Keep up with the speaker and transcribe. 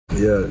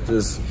Yeah,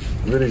 just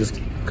really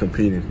just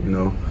competing, you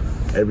know.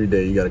 Every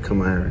day you got to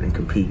come out here and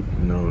compete,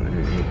 you know,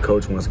 and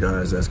coach wants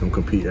guys that's going to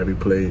compete every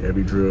play,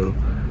 every drill,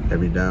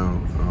 every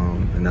down,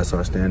 and that's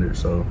our standard.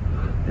 So,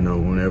 you know,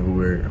 whenever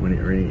we're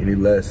any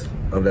less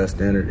of that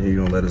standard, he's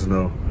going to let us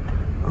know,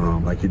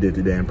 like he did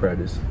today in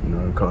practice. You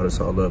know, he called us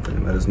all up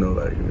and let us know,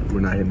 like, we're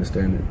not hitting the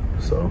standard.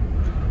 So,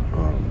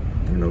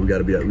 you know, we got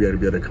to be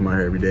able to come out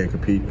here every day and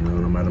compete, you know,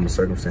 no matter the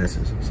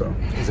circumstances. So,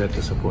 is that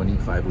disappointing?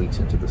 5 weeks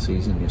into the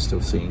season, you're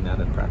still seeing that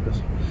in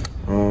practice?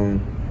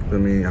 I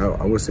mean,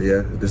 I would say,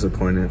 yeah,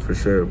 disappointing for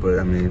sure. But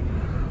I mean,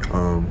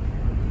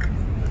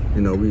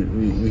 you know,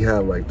 we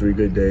have like 3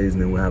 good days,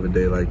 and then we'll have a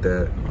day like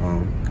that.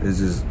 It's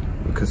just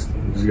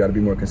you got to be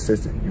more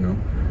consistent, you know.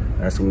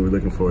 That's what we're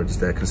looking for,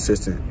 just that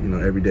consistent, you know,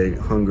 every day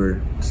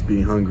hunger, just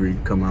being hungry,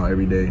 come out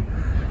every day,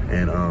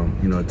 and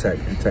you know, attack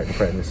the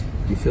practice.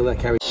 Do you feel that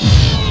carries